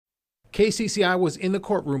KCCI was in the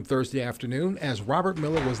courtroom Thursday afternoon as Robert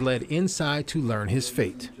Miller was led inside to learn his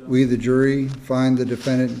fate. We, the jury, find the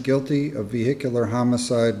defendant guilty of vehicular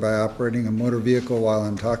homicide by operating a motor vehicle while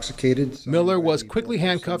intoxicated. Miller was quickly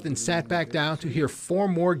handcuffed and sat back down to hear 4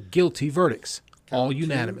 more guilty verdicts, all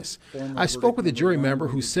unanimous. I spoke with a jury member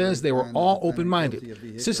who says they were all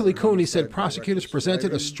open-minded. Cicely Cooney said prosecutors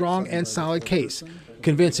presented a strong and solid case,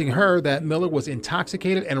 convincing her that Miller was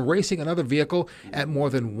intoxicated and racing another vehicle at more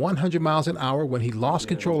than 100 miles an hour when he lost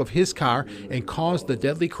control of his car and caused the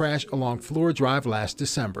deadly crash along Fleur Drive last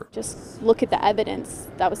December. Just look at the evidence.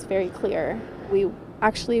 That was very clear. We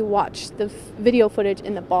actually watched the video footage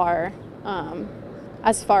in the bar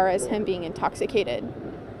as far as him being intoxicated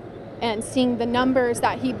and seeing the numbers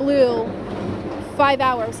that he blew 5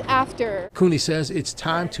 hours after. Cooney says it's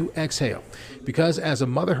time to exhale because as a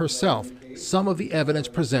mother herself, some of the evidence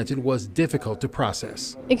presented was difficult to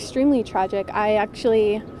process. Extremely tragic. I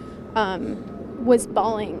actually was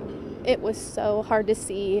bawling. It was so hard to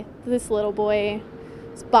see this little boy's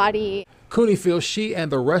body. Cooney feels she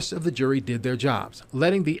and the rest of the jury did their jobs,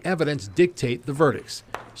 letting the evidence dictate the verdicts.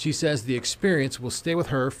 She says the experience will stay with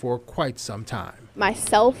her for quite some time.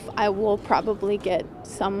 Myself, I will probably get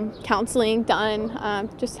some counseling done,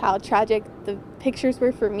 just how tragic the pictures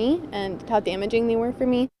were for me and how damaging they were for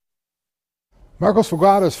me. Marcos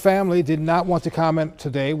Fogada's family did not want to comment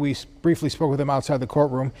today. We briefly spoke with them outside the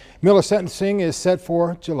courtroom. Miller's sentencing is set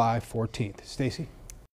for July 14th. Stacy?